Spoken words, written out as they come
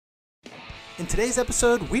In today's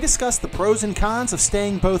episode, we discuss the pros and cons of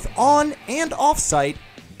staying both on and off-site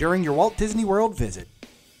during your Walt Disney World visit.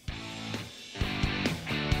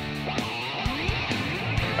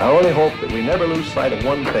 I only hope that we never lose sight of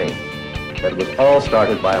one thing, that it was all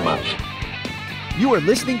started by a mouse. You are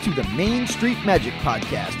listening to the Main Street Magic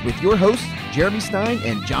Podcast with your hosts, Jeremy Stein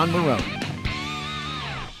and John Marone.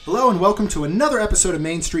 Hello and welcome to another episode of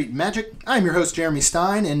Main Street Magic. I'm your host, Jeremy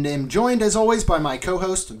Stein, and am joined as always by my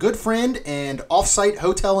co-host, good friend, and off-site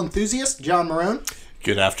hotel enthusiast, John Marone.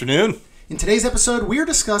 Good afternoon. In today's episode, we're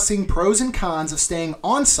discussing pros and cons of staying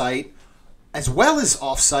on-site as well as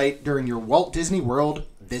off-site during your Walt Disney World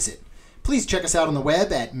visit. Please check us out on the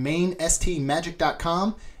web at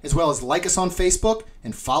mainstmagic.com, as well as like us on Facebook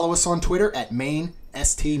and follow us on Twitter at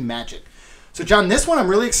mainstmagic. So, John, this one I'm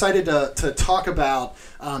really excited to talk about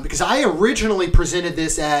because I originally presented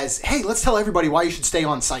this as, hey, let's tell everybody why you should stay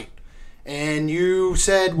on site. And you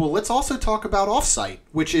said, well, let's also talk about off-site,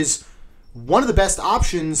 which is one of the best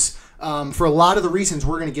options for a lot of the reasons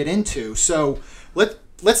we're going to get into. So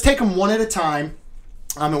let's take them one at a time.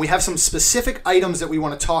 And we have some specific items that we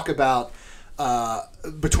want to talk about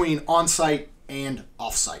between on-site and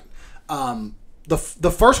off-site. The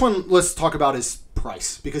first one let's talk about is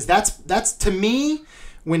price, because that's to me,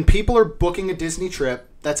 when people are booking a Disney trip,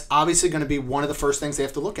 that's obviously going to be one of the first things they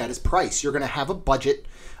have to look at is price. You're going to have a budget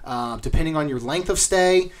depending on your length of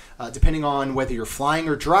stay, depending on whether you're flying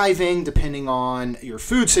or driving, depending on your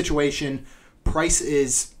food situation. Price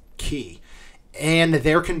is key. And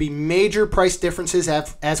there can be major price differences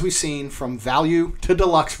as we've seen from value to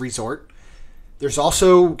deluxe resort. There's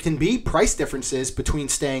also can be price differences between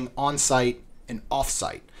staying on-site and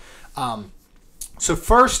off-site. So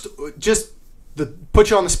first, just to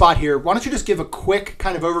put you on the spot here, why don't you just give a quick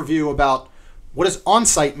kind of overview about what does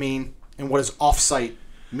on-site mean and what does off-site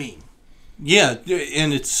mean? Yeah,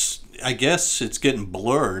 and I guess it's getting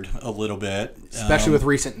blurred a little bit. Especially with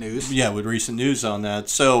recent news. Yeah, with recent news on that.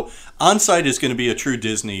 So on-site is going to be a true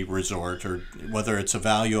Disney resort, or whether it's a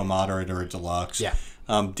value, a moderate, or a deluxe. Yeah.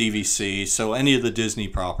 DVC. So any of the Disney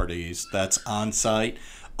properties, that's on-site.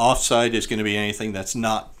 Off-site is going to be anything that's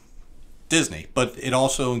not Disney, but it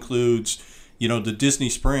also includes, the Disney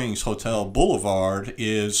Springs Hotel Boulevard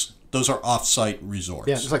those are off-site resorts.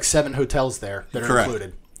 Yeah, there's like 7 hotels there that are Correct.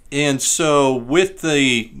 included. And so with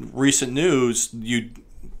the recent news,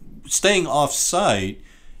 staying off-site,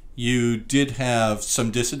 you did have some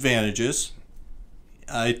disadvantages.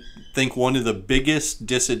 I think one of the biggest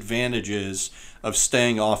disadvantages of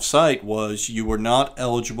staying off-site was you were not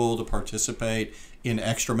eligible to participate in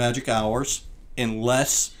extra magic hours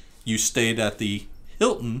unless you stayed at the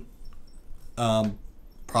Hilton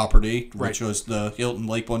property, which was the Hilton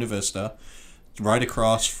Lake Buena Vista, right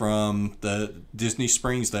across from the Disney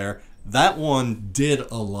Springs there. That one did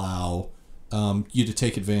allow you to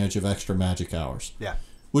take advantage of extra magic hours. Yeah.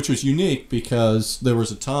 Which was unique because there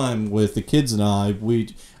was a time with the kids and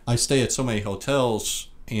I stay at so many hotels,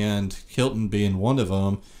 and Hilton being one of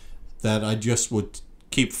them, that I just would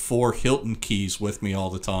keep 4 Hilton keys with me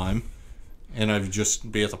all the time, and I would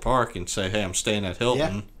just be at the park and say, hey, I'm staying at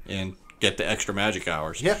Hilton, and get the extra magic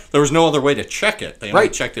hours. Yeah. There was no other way to check it. They only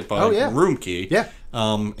checked it by room key. Yeah.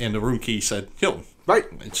 And the room key said Hilton. Right.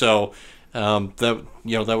 And so that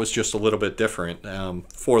was just a little bit different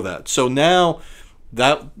for that. So now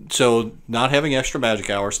not having extra magic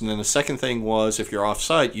hours, and then the second thing was if you're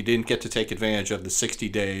off-site, you didn't get to take advantage of the 60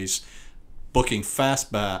 days booking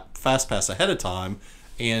fast pass ahead of time.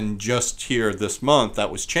 And just here this month,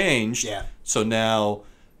 that was changed. Yeah. So now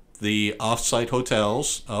the off-site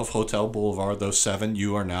hotels of Hotel Boulevard, those 7,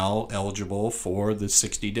 you are now eligible for the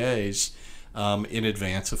 60 days in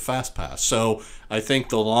advance of FastPass. So I think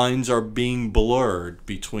the lines are being blurred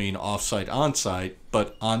between off-site, on-site,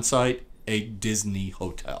 but on-site, a Disney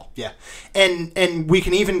hotel. Yeah. And we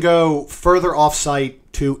can even go further off-site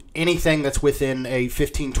to anything that's within a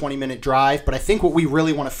 15-20 minute drive, but I think what we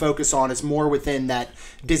really want to focus on is more within that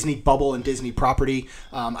Disney bubble and Disney property.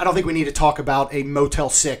 I don't think we need to talk about a Motel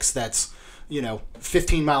 6 that's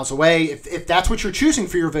 15 miles away. If that's what you're choosing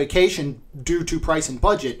for your vacation due to price and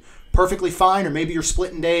budget, perfectly fine. Or maybe you're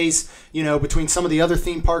splitting days, between some of the other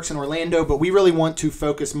theme parks in Orlando. But we really want to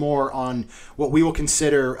focus more on what we will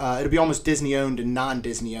consider it'll be almost Disney owned and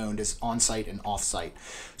non-Disney owned as on-site and off-site.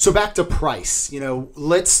 So back to price.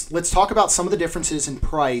 Let's talk about some of the differences in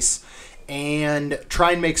price and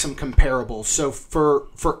try and make some comparables. So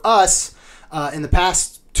for us, in the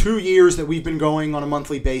past 2 years that we've been going on a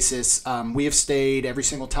monthly basis, we have stayed every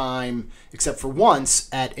single time except for once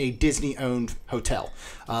at a Disney-owned hotel.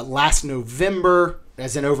 Last November,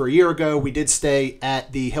 as in over a year ago, we did stay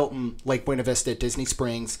at the Hilton Lake Buena Vista at Disney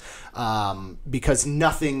Springs because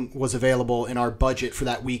nothing was available in our budget for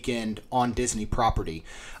that weekend on Disney property.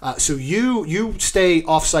 So you stay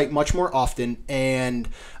off-site much more often, and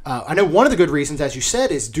I know one of the good reasons, as you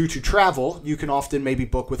said, is due to travel. You can often maybe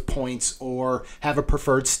book with points or have a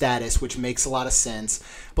preferred status, which makes a lot of sense.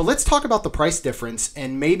 But let's talk about the price difference,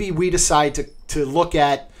 and maybe we decide to look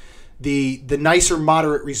at the nicer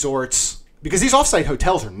moderate resorts, because these offsite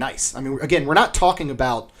hotels are nice. I mean, again, we're not talking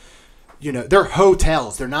about, they're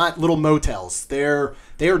hotels. They're not little motels. They are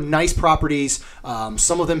nice properties.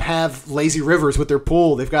 Some of them have lazy rivers with their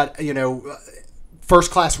pool. They've got, first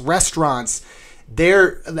class restaurants.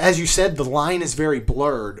 As you said, the line is very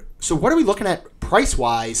blurred. So what are we looking at price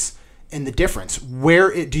wise and the difference?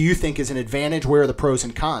 Where do you think is an advantage? Where are the pros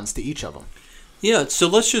and cons to each of them? Yeah, so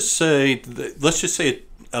let's just say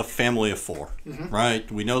a family of four, right?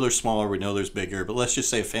 We know there's smaller, we know there's bigger, but let's just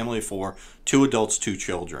say a family of four, 2 adults, 2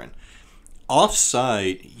 children.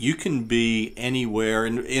 Off-site, you can be anywhere,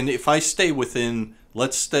 and if I stay within,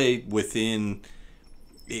 let's stay within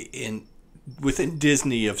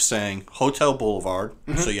Disney of saying Hotel Boulevard,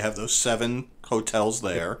 so you have those 7 hotels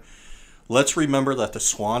there. Let's remember that the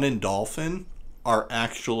Swan and Dolphin are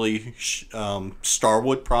actually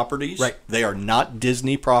Starwood properties. Right. They are not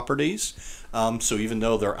Disney properties. So even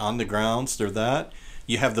though they're on the grounds, they're that.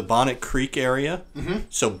 You have the Bonnet Creek area.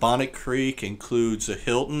 So Bonnet Creek includes a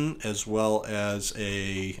Hilton as well as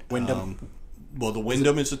a Wyndham. The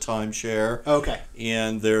Wyndham is a timeshare. Okay.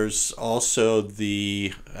 And there's also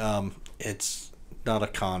the it's not a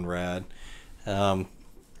Conrad.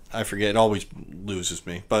 I forget. It always loses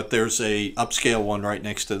me. But there's a upscale one right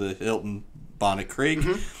next to the Hilton Bonnet Creek.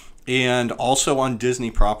 And also on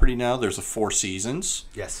Disney property now, there's a Four Seasons.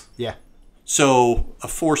 Yes. Yeah. So a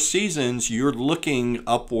Four Seasons, you're looking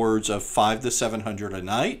upwards of $500 to $700 a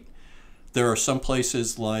night. There are some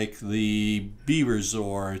places like the B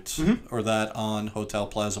Resort or that on Hotel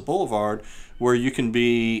Plaza Boulevard where you can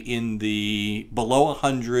be in the below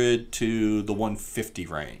 100 to the 150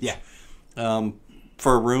 range. Yeah.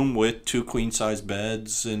 For a room with 2 queen-size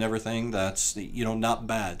beds and everything, that's not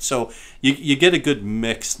bad. So you get a good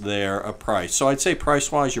mix there of price. So I'd say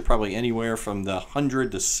price-wise, you're probably anywhere from the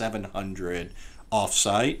 100 to 700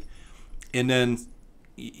 off-site. And then,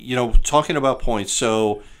 talking about points,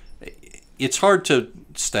 so it's hard to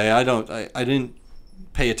stay. I didn't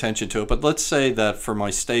pay attention to it, but let's say that for my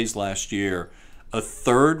stays last year, a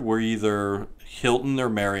third were either Hilton or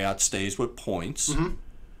Marriott stays with points.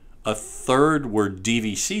 A third were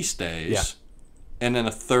DVC stays, and then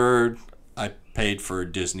a third I paid for a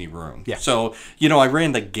Disney room. Yeah. So, I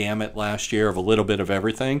ran the gamut last year of a little bit of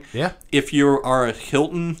everything. Yeah. If you are a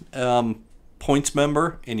Hilton points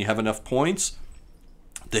member and you have enough points,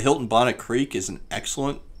 the Hilton Bonnet Creek is an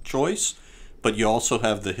excellent choice, but you also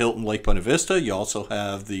have the Hilton Lake Buena Vista. You also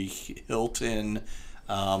have the Hilton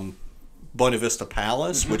Buena Vista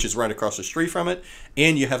Palace, which is right across the street from it,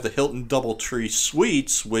 and you have the Hilton Doubletree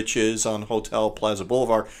Suites, which is on Hotel Plaza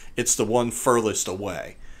Boulevard. It's the one furthest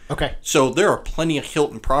away. Okay. So there are plenty of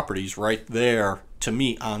Hilton properties right there, to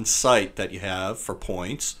me, on site that you have for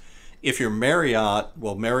points. If you're Marriott,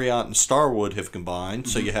 Marriott and Starwood have combined,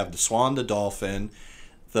 so you have the Swan, the Dolphin.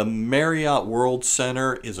 The Marriott World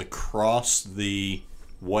Center is across the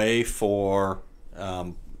way across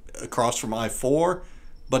from I-4,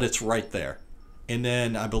 but it's right there. And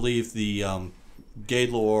then I believe the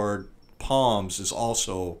Gaylord Palms is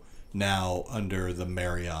also now under the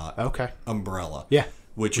Marriott umbrella. Yeah.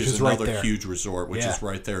 Which is another huge resort, which is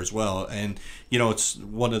right there as well. And, it's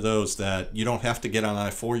one of those that you don't have to get on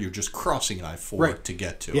I-4. You're just crossing I-4 to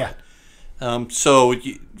get to it. So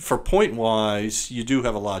for point-wise, you do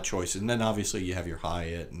have a lot of choices. And then obviously you have your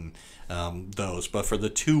Hyatt and those. But for the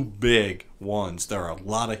 2 big ones, there are a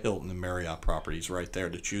lot of Hilton and Marriott properties right there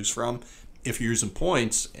to choose from if you're using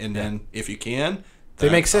points. And then if you can, they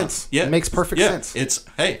make sense. It makes perfect sense. It's,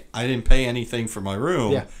 hey, I didn't pay anything for my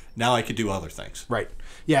room. Yeah. Now I could do other things. Right.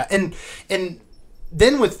 Yeah. And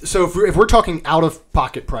then if we're talking out of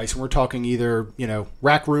pocket price, and we're talking either,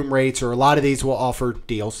 rack room rates, or a lot of these will offer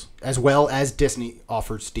deals as well as Disney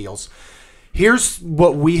offers deals. Here's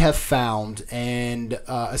what we have found, and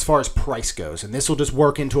as far as price goes, and this will just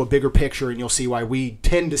work into a bigger picture, and you'll see why we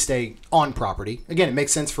tend to stay on property. Again, it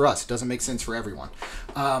makes sense for us. It doesn't make sense for everyone.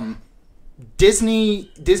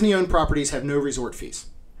 Disney-owned properties have no resort fees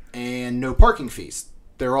and no parking fees.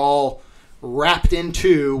 They're all wrapped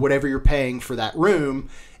into whatever you're paying for that room.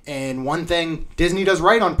 And one thing Disney does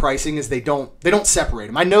right on pricing is they don't separate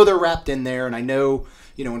them. I know they're wrapped in there, and I know,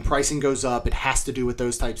 when pricing goes up, it has to do with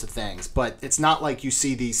those types of things. But it's not like you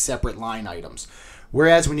see these separate line items.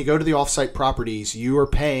 Whereas when you go to the off-site properties, you are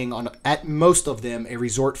paying on at most of them a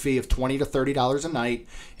resort fee of $20 to $30 a night,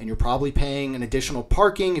 and you're probably paying an additional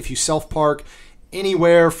parking if you self-park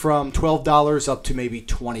anywhere from $12 up to maybe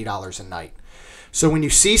 $20 a night. So when you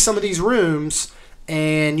see some of these rooms,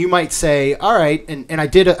 and you might say, all right, and I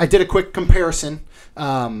did a quick comparison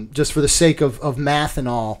just for the sake of math and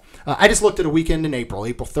all. I just looked at a weekend in April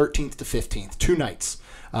 13th to 15th, 2 nights,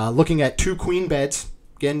 looking at 2 queen beds.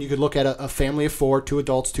 Again, you could look at a family of 4, 2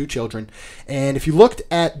 adults, 2 children. And if you looked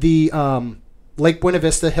at the Lake Buena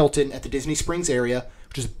Vista Hilton at the Disney Springs area,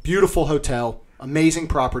 which is a beautiful hotel, amazing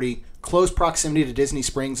property, close proximity to Disney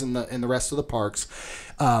Springs and the rest of the parks,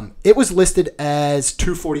 it was listed as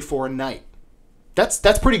 $244 a night.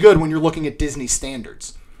 That's pretty good when you're looking at Disney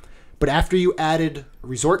standards. But after you added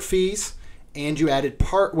resort fees and you added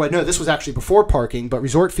this was actually before parking, but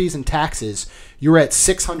resort fees and taxes, you were at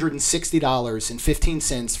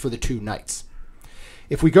 $660.15 for the 2 nights.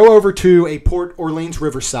 If we go over to a Port Orleans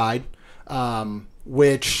Riverside,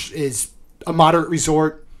 which is a moderate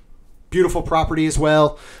resort, beautiful property as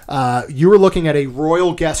well, you were looking at a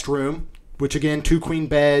royal guest room, which again, 2 queen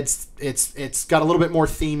beds. It's got a little bit more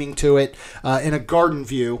theming to it. In a garden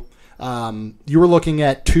view, you were looking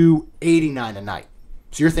at $289 a night.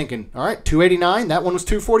 So you're thinking, all right, $289. That one was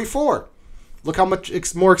 $244. Look how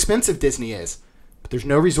much more expensive Disney is. But there's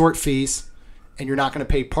no resort fees, and you're not going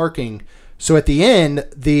to pay parking. So at the end,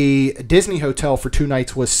 the Disney hotel for 2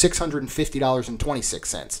 nights was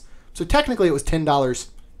 $650.26. So technically, it was $10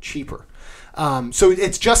 cheaper. So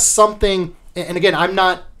it's just something. And again, I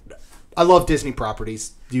love Disney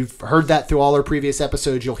properties. You've heard that through all our previous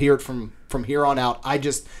episodes. You'll hear it from here on out. I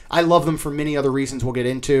love them for many other reasons we'll get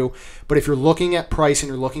into. But if you're looking at price and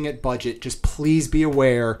you're looking at budget, just please be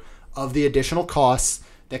aware of the additional costs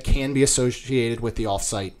that can be associated with the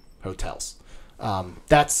off-site hotels.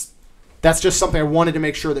 That's just something I wanted to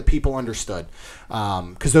make sure that people understood,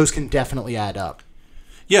 because those can definitely add up.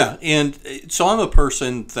 Yeah, and so I'm a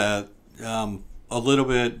person that a little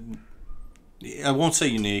bit, I won't say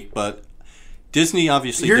unique, but Disney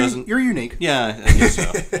obviously doesn't. You're unique. Yeah, I guess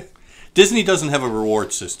so. Disney doesn't have a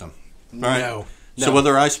reward system, right? No. So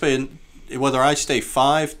whether I stay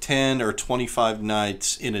 5, 10, or 25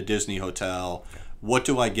 nights in a Disney hotel, what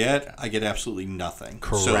do I get? I get absolutely nothing.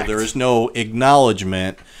 Correct. So there is no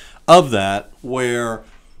acknowledgement of that, where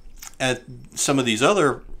at some of these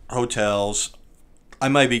other hotels, I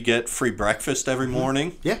maybe get free breakfast every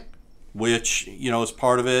morning. Yeah. Which, is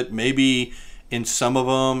part of it. Maybe in some of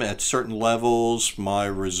them, at certain levels, my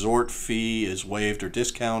resort fee is waived or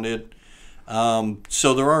discounted.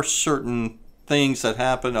 So there are certain things that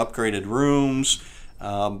happen, upgraded rooms.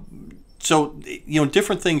 So,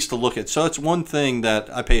 different things to look at. So it's one thing that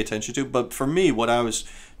I pay attention to. But for me, what I was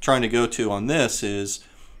trying to go to on this is,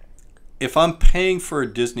 if I'm paying for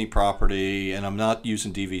a Disney property and I'm not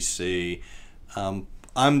using DVC, I'm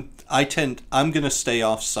going to stay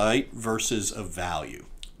off site versus a value.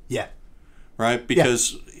 Yeah. Right?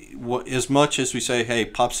 Because as much as we say, hey,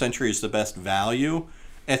 Pop Century is the best value,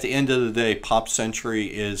 at the end of the day, Pop Century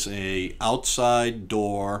is a outside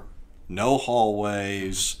door, no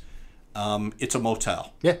hallways. It's a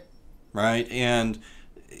motel. Yeah. Right? And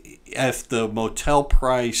if the motel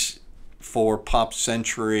price for Pop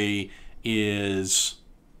Century is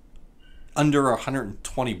under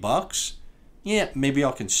 $120, yeah, maybe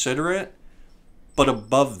I'll consider it. But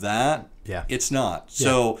above that, it's not. Yeah.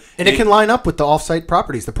 So, and it can line up with the off-site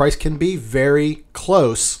properties. The price can be very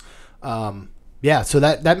close. So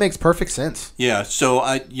that makes perfect sense. Yeah.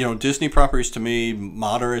 So Disney properties, to me,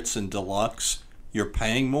 moderates and deluxe, you're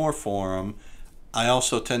paying more for them. I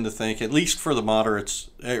also tend to think, at least for the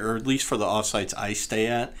moderates, or at least for the off-sites I stay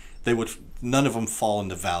at, none of them fall in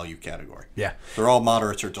the value category. Yeah. They're all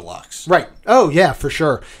moderates or deluxe. Right. Oh, yeah, for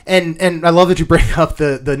sure. And I love that you bring up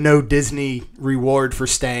the no Disney reward for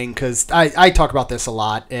staying, because I talk about this a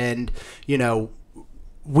lot. And,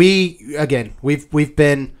 we've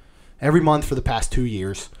been every month for the past 2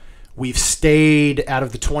 years. We've stayed, out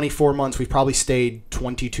of the 24 months, we've probably stayed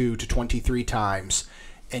 22 to 23 times.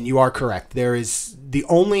 And you are correct. There is the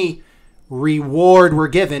only reward we're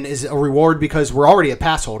given is a reward because we're already a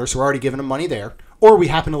pass holder, so we're already giving them money there, or we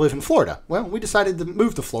happen to live in Florida. Well, we decided to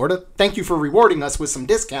move to Florida. Thank you for rewarding us with some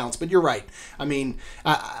discounts, but you're right. I mean,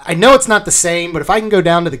 I know it's not the same, but if I can go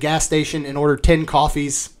down to the gas station and order 10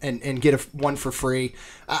 coffees and get one for free,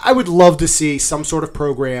 I would love to see some sort of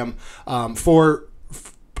program for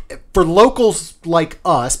locals like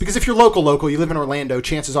us, because if you're local, you live in Orlando,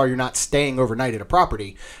 chances are you're not staying overnight at a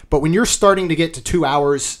property. But when you're starting to get to 2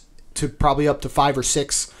 hours to probably up to 5 or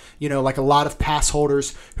 6, like a lot of pass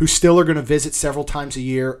holders who still are going to visit several times a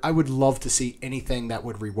year, I would love to see anything that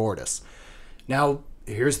would reward us. Now,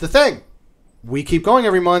 here's the thing. We keep going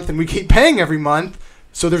every month and we keep paying every month.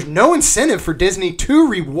 So there's no incentive for Disney to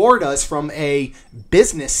reward us from a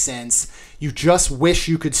business sense. You just wish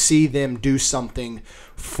you could see them do something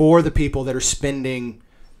for the people that are spending,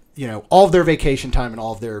 all of their vacation time and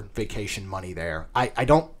all of their vacation money there.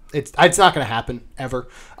 It's not going to happen ever.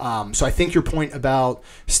 So I think your point about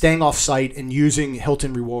staying off site and using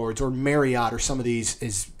Hilton Rewards or Marriott or some of these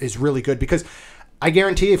is really good, because I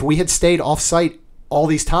guarantee if we had stayed off site all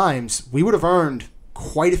these times, we would have earned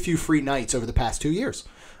quite a few free nights over the past 2 years.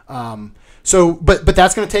 But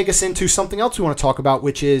that's going to take us into something else we want to talk about,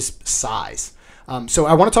 which is size. So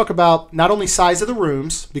I want to talk about not only size of the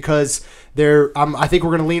rooms, because I think we're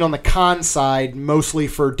going to lean on the con side mostly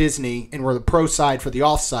for Disney, and we're the pro side for the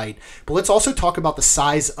off-site. But let's also talk about the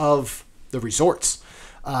size of the resorts.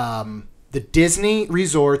 The Disney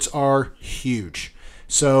resorts are huge.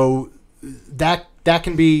 So that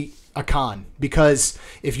can be a con, because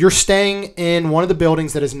if you're staying in one of the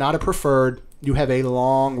buildings that is not a preferred, you have a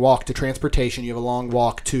long walk to transportation. You have a long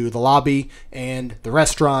walk to the lobby and the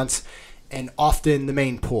restaurants and often the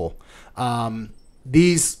main pool.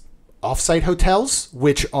 These off-site hotels,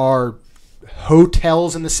 which are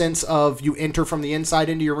hotels in the sense of you enter from the inside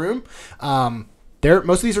into your room, most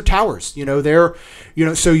of these are towers.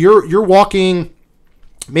 So you're walking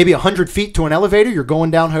maybe 100 feet to an elevator. You're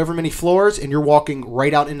going down however many floors, and you're walking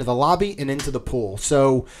right out into the lobby and into the pool.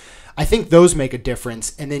 So I think those make a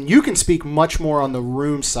difference. And then you can speak much more on the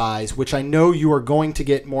room size, which I know you are going to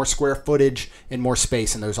get more square footage and more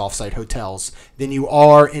space in those offsite hotels than you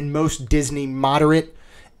are in most Disney moderate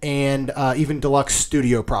and even deluxe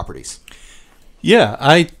studio properties. Yeah,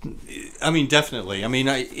 I mean, definitely. I mean,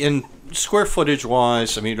 in square footage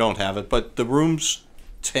wise, you don't have it, but the rooms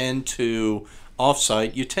tend to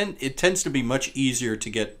offsite. It tends to be much easier to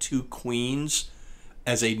get 2 queens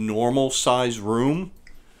as a normal size room.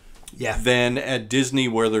 Yeah. Than at Disney,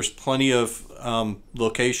 where there's plenty of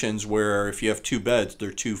locations where if you have 2 beds,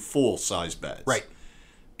 they're 2 full-size beds. Right.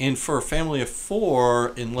 And for a family of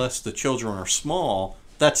 4, unless the children are small,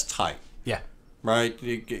 that's tight. Yeah. Right?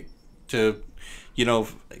 To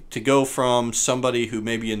go from somebody who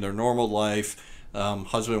maybe in their normal life,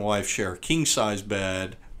 husband and wife share a king-size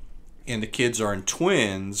bed, and the kids are in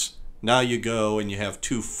twins, now you go and you have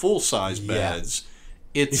 2 full-size beds.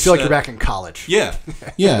 You feel like you're back in college. Yeah.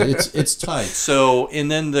 Yeah, it's tight. So,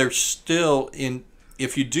 and then there's still,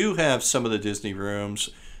 if you do have some of the Disney rooms,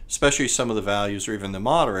 especially some of the values or even the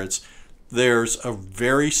moderates, there's a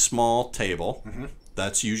very small table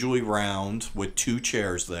that's usually round with 2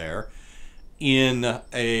 chairs there. In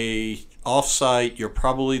a offsite, you're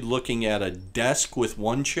probably looking at a desk with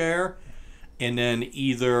 1 chair, and then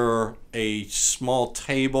either a small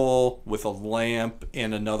table with a lamp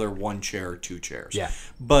and another 1 chair or 2 chairs. Yeah.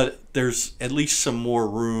 But there's at least some more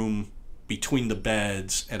room between the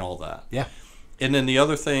beds and all that. Yeah. And then the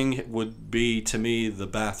other thing would be, to me, the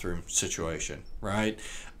bathroom situation, right?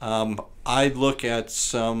 I look at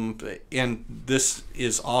some, and this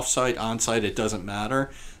is off-site, on-site, it doesn't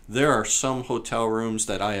matter. There are some hotel rooms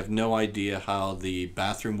that I have no idea how the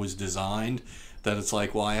bathroom was designed, that it's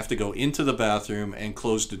like, well, I have to go into the bathroom and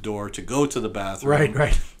close the door to go to the bathroom.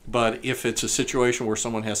 Right. But if it's a situation where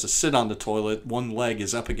someone has to sit on the toilet, one leg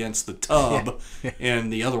is up against the tub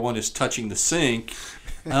and the other one is touching the sink,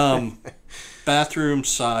 bathroom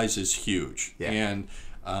size is huge. Yeah. And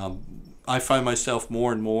I find myself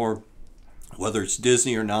more and more, whether it's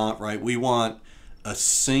Disney or not, right, we want a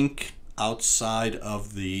sink outside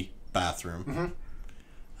of the bathroom.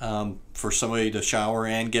 For somebody to shower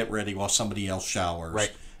and get ready while somebody else showers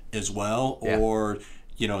as well. Yeah. Or,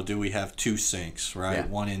 do we have 2 sinks, right? Yeah.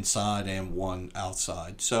 1 inside and 1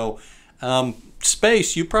 outside. So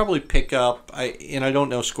space, you probably pick up, and I don't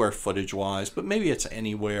know square footage wise, but maybe it's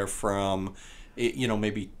anywhere from,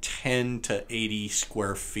 maybe 10 to 80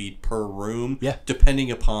 square feet per room,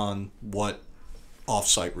 depending upon what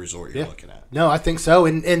off-site resort you're looking at. No, I think so.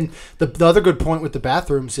 And the other good point with the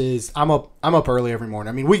bathrooms is I'm up early every morning.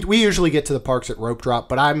 I mean, we usually get to the parks at rope drop,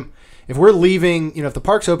 but if we're leaving, if the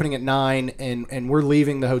park's opening at 9 and we're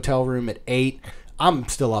leaving the hotel room at 8, I'm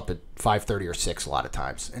still up at 5:30 or 6 a lot of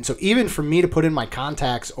times. And so even for me to put in my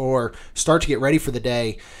contacts or start to get ready for the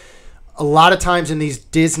day, a lot of times in these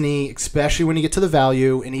Disney, especially when you get to the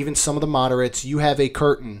value and even some of the moderates, you have a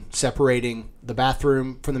curtain separating the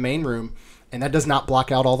bathroom from the main room. And that does not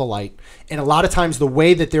block out all the light. And a lot of times the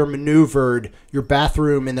way that they're maneuvered, your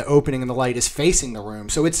bathroom and the opening and the light is facing the room.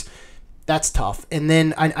 So it's that's tough. And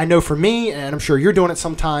then I know for me, and I'm sure you're doing it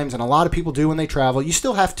sometimes, and a lot of people do when they travel, you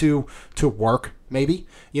still have to work, maybe,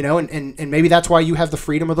 and maybe that's why you have the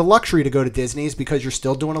freedom or the luxury to go to Disney's, because you're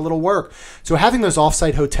still doing a little work. So having those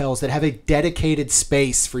offsite hotels that have a dedicated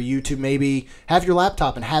space for you to maybe have your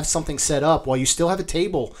laptop and have something set up while you still have a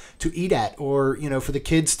table to eat at, or, for the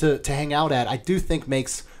kids to hang out at, I do think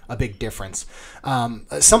makes a big difference.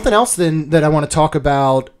 Something else then that I want to talk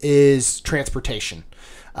about is transportation.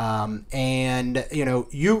 And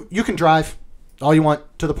you can drive all you want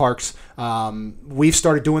to the parks. We've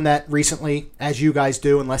started doing that recently, as you guys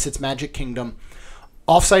do, unless it's Magic Kingdom.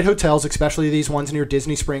 Offsite hotels, especially these ones near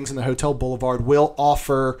Disney Springs and the Hotel Boulevard, will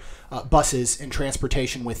offer buses and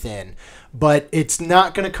transportation within, but it's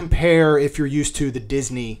not going to compare if you're used to the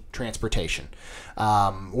Disney transportation.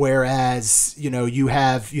 Whereas you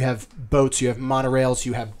have boats, you have monorails,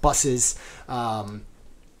 you have buses.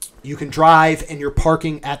 You can drive, and your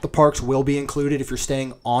parking at the parks will be included if you're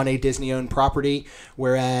staying on a Disney-owned property,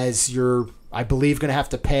 whereas you're, I believe, going to have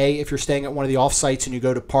to pay if you're staying at one of the off-sites and you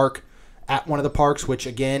go to park at one of the parks, which,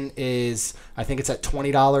 again, is, I think it's at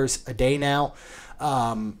 $20 a day now.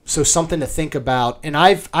 So something to think about. And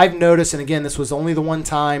I've noticed, and again, this was only the one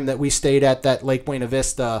time that we stayed at that Lake Buena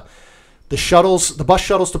Vista, the bus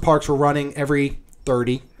shuttles to parks were running every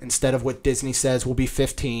 30 instead of what Disney says will be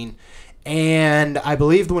 15. And I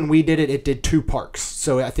believe when we did it, it did 2 parks.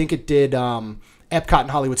 So I think it did Epcot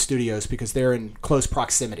and Hollywood Studios because they're in close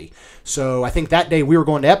proximity. So I think that day we were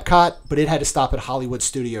going to Epcot, but it had to stop at Hollywood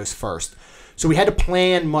Studios first. So we had to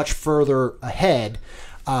plan much further ahead.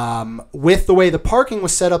 With the way the parking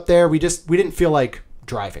was set up there, we didn't feel like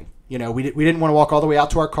driving. We didn't want to walk all the way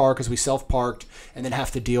out to our car because we self-parked and then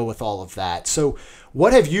have to deal with all of that. So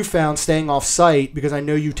what have you found staying off-site? Because I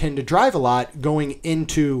know you tend to drive a lot going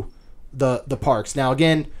into the parks. Now,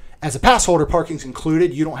 again, as a pass holder, parking's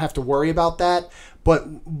included. You don't have to worry about that. But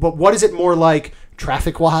what is it more like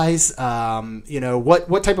traffic-wise?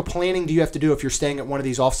 What type of planning do you have to do if you're staying at one of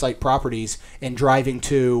these off-site properties and driving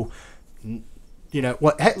to,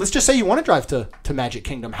 let's just say you want to drive to Magic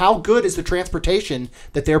Kingdom. How good is the transportation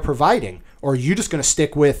that they're providing? Or are you just going to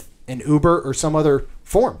stick with an Uber or some other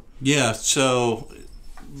form? Yeah, so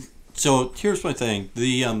here's my thing.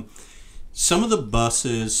 Some of the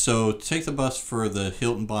buses, so take the bus for the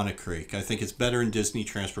Hilton Bonnet Creek. I think it's better in Disney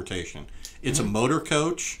transportation. It's a motor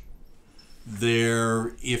coach.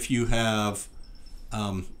 If you have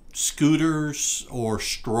scooters or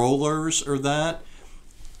strollers or that,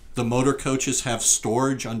 the motor coaches have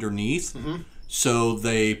storage underneath. Mm-hmm. So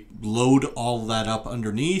they load all that up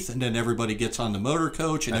underneath, and then everybody gets on the motor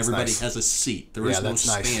coach, and everybody has a seat. There is no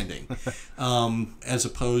standing. As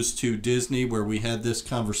opposed to Disney, where we had this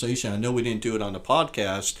conversation. I know we didn't do it on the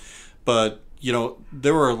podcast, but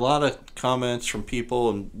there were a lot of comments from people,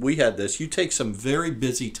 and we had this. You take some very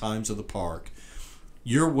busy times of the park.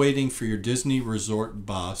 You're waiting for your Disney Resort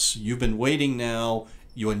bus. You've been waiting now.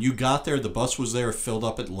 When you got there, the bus was there, filled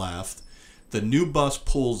up, it left. The new bus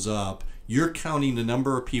pulls up. You're counting the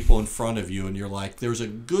number of people in front of you, and you're like, there's a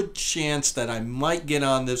good chance that I might get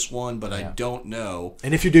on this one, but I don't know.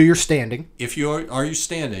 And if you do, you're standing. If you are you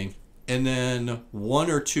standing, and then 1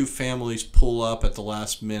 or 2 families pull up at the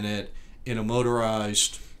last minute in a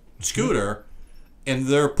motorized scooter, and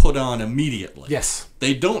they're put on immediately. Yes.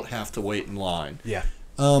 They don't have to wait in line. Yeah.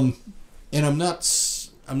 And I'm not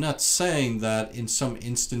saying that in some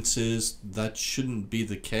instances that shouldn't be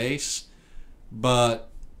the case, but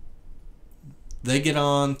they get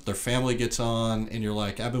on, their family gets on, and you're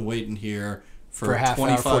like, I've been waiting here for half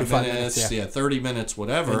 25 hour, 45 minutes, 30 minutes,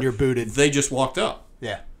 whatever. And you're booted. They just walked up.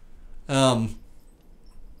 Yeah.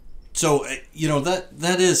 So,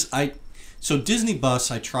 so Disney bus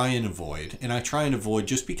I try and avoid,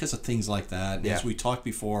 just because of things like that. Yeah. As we talked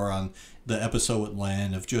before on the episode with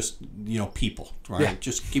Len of just, people, right? Yeah.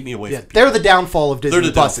 Just keep me away from people. They're the downfall of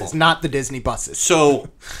Disney buses, not the Disney buses. So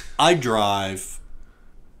I drive.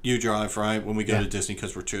 You drive, right? When we go to Disney,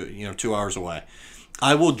 because we're 2 hours away.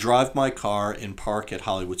 I will drive my car and park at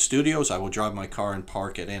Hollywood Studios. I will drive my car and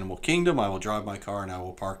park at Animal Kingdom. I will drive my car and I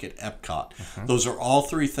will park at Epcot. Uh-huh. Those are all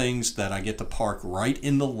 3 things that I get to park right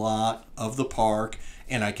in the lot of the park,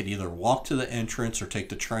 and I could either walk to the entrance or take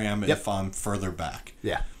the tram if I'm further back.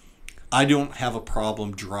 Yeah. I don't have a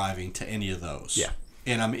problem driving to any of those. Yeah.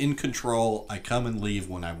 And I'm in control. I come and leave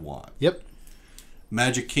when I want. Yep.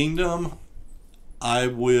 Magic Kingdom, I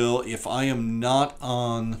will, if I am not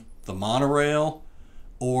on the monorail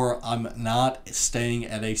or I'm not staying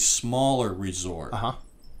at a smaller resort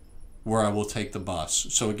where I will take the bus.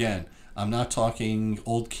 So again, I'm not talking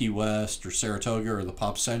Old Key West or Saratoga or the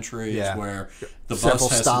Pop Centuries where the Several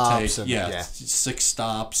bus has stops to take 6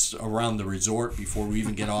 stops around the resort before we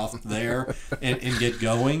even get off there and get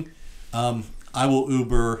going. I will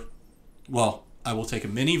Uber. Well, I will take a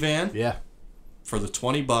minivan for the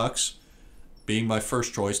 $20 being my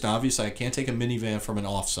first choice. Now, obviously, I can't take a minivan from an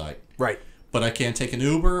offsite. Right. But I can take an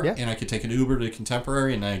Uber, and I can take an Uber to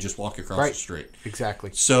Contemporary, and then I just walk across the street. Exactly.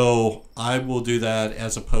 So I will do that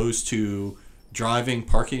as opposed to driving,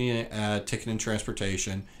 parking at Ticket and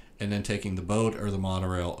Transportation, and then taking the boat or the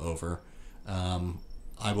monorail over.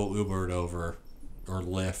 I will Uber it over or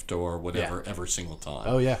Lyft or whatever every single time.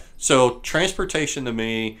 Oh, yeah. So transportation to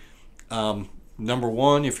me, number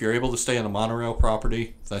one, if you're able to stay on a monorail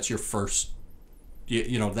property, that's your first,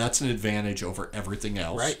 that's an advantage over everything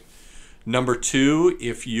else. Right. Number two,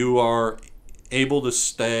 if you are able to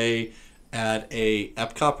stay at a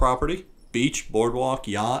Epcot property, beach, boardwalk,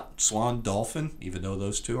 yacht, Swan, Dolphin, even though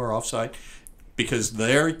those two are offsite, because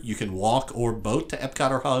there you can walk or boat to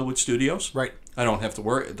Epcot or Hollywood Studios. Right. I don't have to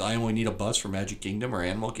worry. I only need a bus for Magic Kingdom or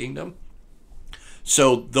Animal Kingdom.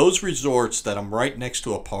 So those resorts that I'm right next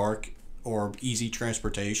to a park or easy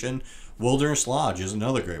transportation, Wilderness Lodge is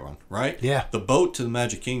another great one, right? Yeah. The boat to the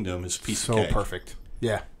Magic Kingdom is a piece of cake. So perfect.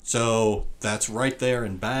 Yeah. So that's right there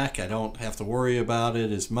and back. I don't have to worry about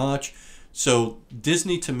it as much. So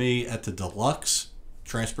Disney, to me, at the deluxe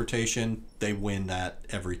transportation, they win that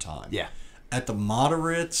every time. Yeah. At the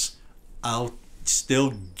moderates, I'll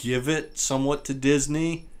still give it somewhat to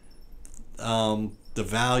Disney. The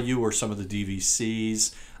value or some of the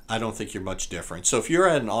DVCs, I don't think you're much different. So if you're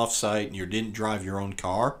at an offsite and you didn't drive your own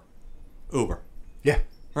car, Uber. Yeah.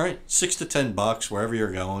 Right? $6 to $10 wherever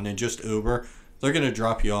you're going, and just Uber. They're going to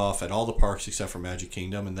drop you off at all the parks except for Magic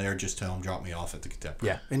Kingdom, and they're just telling them drop me off at the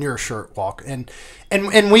Contemporary. Yeah, and you're a short walk, and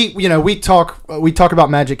we talk about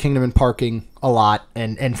Magic Kingdom and parking a lot,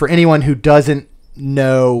 and for anyone who doesn't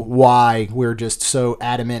know why we're just so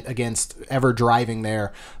adamant against ever driving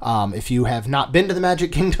there, if you have not been to the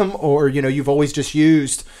Magic Kingdom or you've always just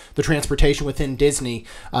used the transportation within Disney,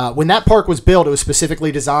 when that park was built, it was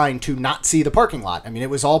specifically designed to not see the parking lot. I mean, it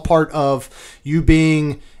was all part of you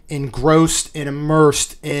being engrossed and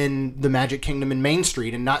immersed in the Magic Kingdom and Main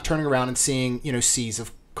Street and not turning around and seeing, seas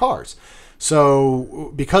of cars.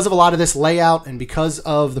 So because of a lot of this layout and because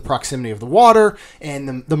of the proximity of the water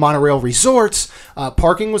and the monorail resorts,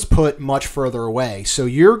 parking was put much further away. So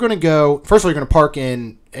you're going to go, first of all, you're going to park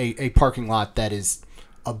in a parking lot that is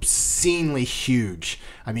obscenely huge.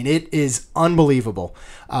 I mean, it is unbelievable.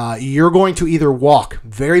 You're going to either walk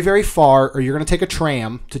very, very far or you're going to take a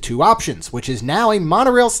tram to two options, which is now a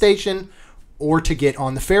monorail station or to get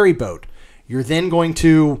on the ferry boat. You're then going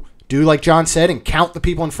to do like John said and count the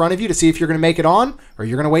people in front of you to see if you're going to make it on or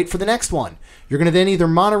you're going to wait for the next one. You're going to then either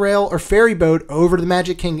monorail or ferry boat over to the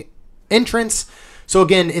Magic Kingdom entrance. So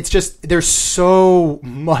again, it's just there's so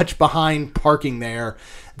much behind parking there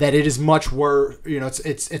that it is much worth,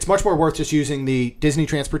 it's much more worth just using the Disney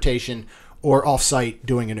transportation or offsite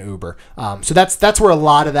doing an Uber. So that's where a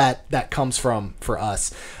lot of that comes from for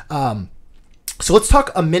us. So let's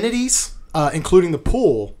talk amenities, including the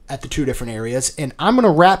pool at the two different areas. And I'm going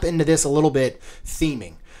to wrap into this a little bit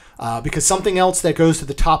theming. Because something else that goes to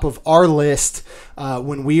the top of our list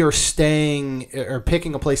when we are staying or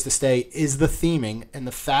picking a place to stay is the theming and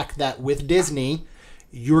the fact that with Disney,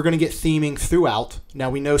 you're going to get theming throughout. Now,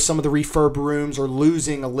 we know some of the refurb rooms are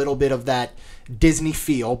losing a little bit of that Disney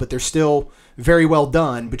feel, but they're still very well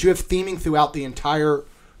done. But you have theming throughout the entire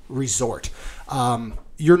resort.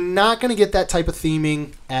 You're not going to get that type of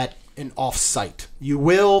theming at an off-site. You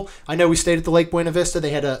will. I know we stayed at the Lake Buena Vista. They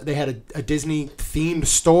had a Disney themed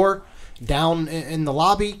store down in the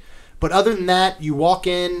lobby. But other than that, you walk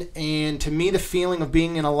in, and to me, the feeling of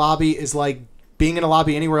being in a lobby is like being in a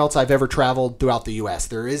lobby anywhere else I've ever traveled throughout the U.S.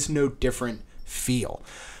 There is no different feel.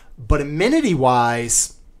 But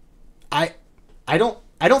amenity-wise, I don't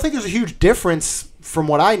think there's a huge difference from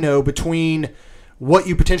what I know between what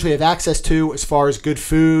you potentially have access to as far as good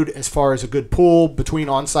food, as far as a good pool between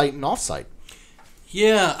on-site and off-site.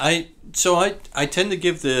 Yeah, I tend to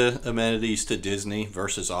give the amenities to Disney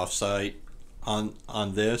versus off-site on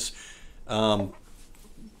this. But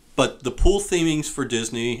the pool themings for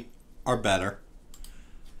Disney are better.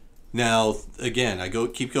 Now, again,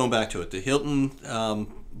 keep going back to it. The Hilton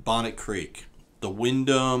Bonnet Creek, the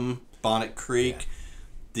Wyndham Bonnet Creek,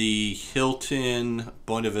 the Hilton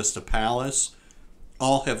Buena Vista Palace,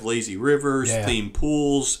 all have lazy rivers, themed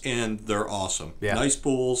pools, and they're awesome. Yeah. Nice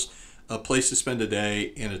pools, a place to spend a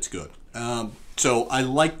day, and it's good. So I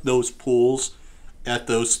like those pools at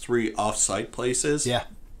those three off-site places. Yeah.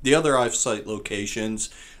 The other off-site locations,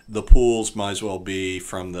 the pools might as well be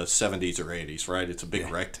from the 70s or 80s, right? It's a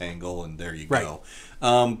big rectangle, and there you go.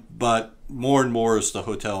 But more and more as the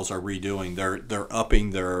hotels are redoing, they're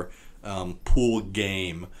upping their pool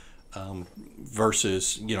game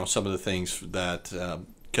versus some of the things that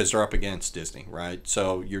because they're up against Disney, right?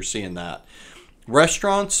 So you're seeing that.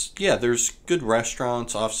 Restaurants, yeah, there's good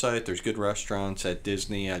restaurants offsite. There's good restaurants at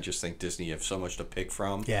Disney. I just think Disney, you have so much to pick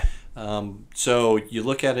from. Yeah. So you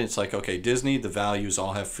look at it, it's like, okay, Disney, the values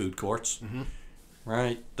all have food courts,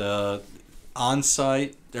 right? The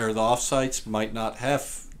on-site or the off-sites might not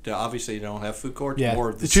have. Obviously, they don't have food courts. Yeah, More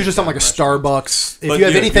it's usually something like a Starbucks. If but you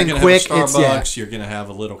have anything quick, have it's Starbucks. You're going to have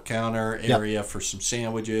a little counter area for some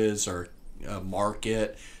sandwiches or a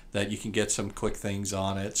market that you can get some quick things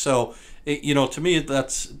on it. So, to me,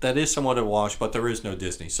 that is somewhat a wash, but there is no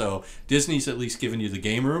Disney. So Disney's at least giving you the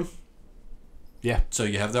game room. Yeah. So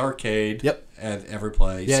you have the arcade. Yep. At every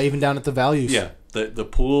place. Yeah, even down at the values. Yeah. The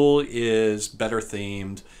pool is better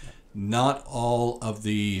themed. Not all of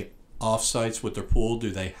the offsites with their pool do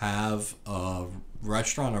they have a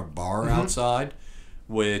restaurant or bar outside,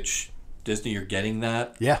 which Disney, you're getting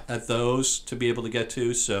that at those to be able to get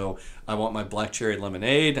to. So I want my black cherry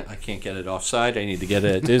lemonade. I can't get it offsite. I need to get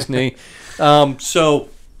it at Disney. So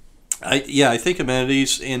I think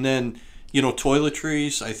amenities, and then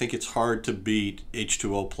toiletries. I think it's hard to beat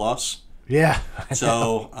H2O Plus. Yeah.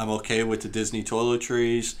 So I'm okay with the Disney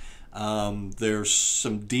toiletries. There's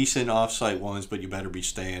some decent offsite ones, but you better be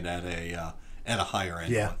staying at a higher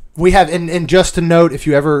end. Yeah. We have, and just to note, if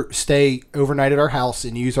you ever stay overnight at our house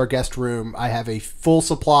and use our guest room, I have a full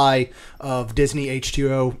supply of Disney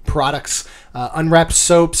H2O products, unwrapped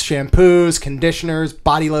soaps, shampoos, conditioners,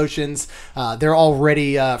 body lotions. They're all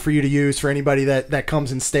ready for you to use for anybody that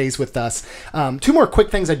comes and stays with us. Two more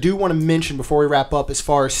quick things I do want to mention before we wrap up as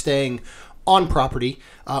far as staying on property.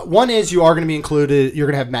 One is you are going to be included. You're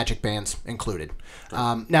going to have magic bands included.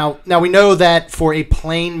 Now we know that for a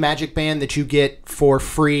plain magic band that you get for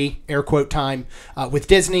free, air quote time, with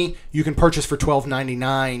Disney, you can purchase for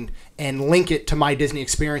 $12.99 and link it to My Disney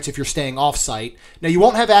Experience if you're staying off-site. Now you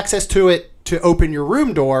won't have access to it to open your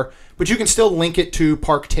room door, but you can still link it to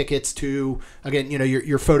park tickets, to again,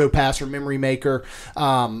 your Photo Pass or Memory Maker.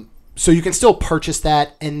 So you can still purchase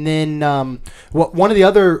that. And then one of the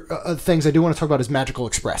other things I do want to talk about is Magical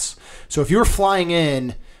Express. So if you're flying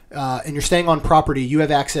in and you're staying on property, you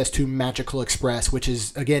have access to Magical Express, which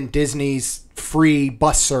is, again, Disney's free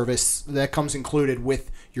bus service that comes included with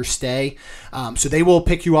your stay. So they will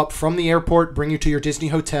pick you up from the airport, bring you to your Disney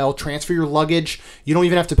hotel, transfer your luggage. You don't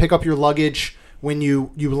even have to pick up your luggage when you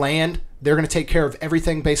land. They're going to take care of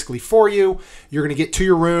everything basically for you. You're going to get to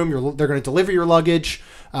your room. They're going to deliver your luggage.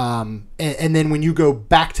 And then when you go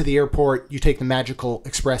back to the airport, you take the Magical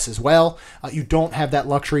Express as well. You don't have that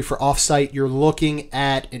luxury for offsite. You're looking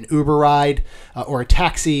at an Uber ride or a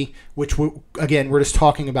taxi, which, again, we're just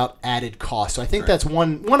talking about added cost. So I think that's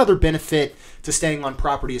one other benefit to staying on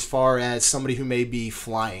property as far as somebody who may be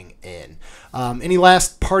flying in. Any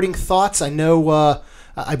last parting thoughts? I know,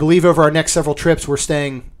 I believe over our next several trips, we're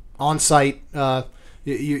staying on site,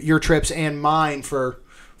 your trips and mine for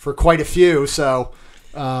quite a few. So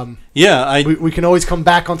we can always come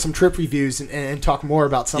back on some trip reviews and talk more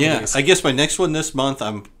about some of these. I guess my next one this month,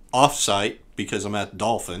 I'm off site because I'm at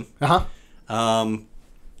Dolphin. But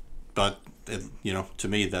to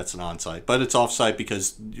me that's an on site, but it's off site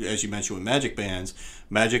because, as you mentioned with magic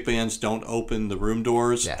bands don't open the room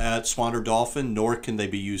doors at Swan or Dolphin, nor can they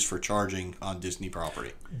be used for charging on Disney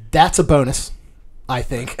property. That's a bonus, I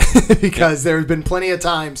think, because there have been plenty of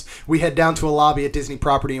times we head down to a lobby at Disney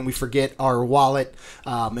property and we forget our wallet,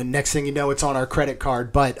 and next thing you know, it's on our credit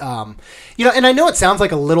card. But and I know it sounds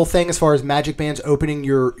like a little thing as far as magic bands opening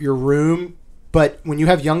your room, but when you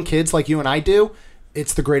have young kids like you and I do,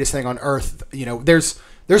 it's the greatest thing on earth. There's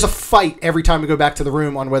a fight every time we go back to the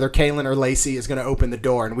room on whether Kaylin or Lacey is going to open the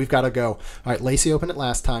door, and we've got to go, all right, Lacey opened it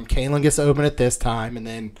last time, Kaylin gets to open it this time, and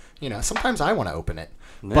then sometimes I want to open it.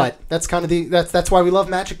 Yeah. But that's kind of that's why we love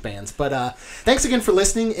magic bands. But thanks again for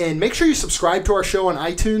listening, and make sure you subscribe to our show on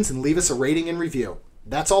iTunes and leave us a rating and review.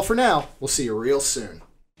 That's all for now. We'll see you real soon.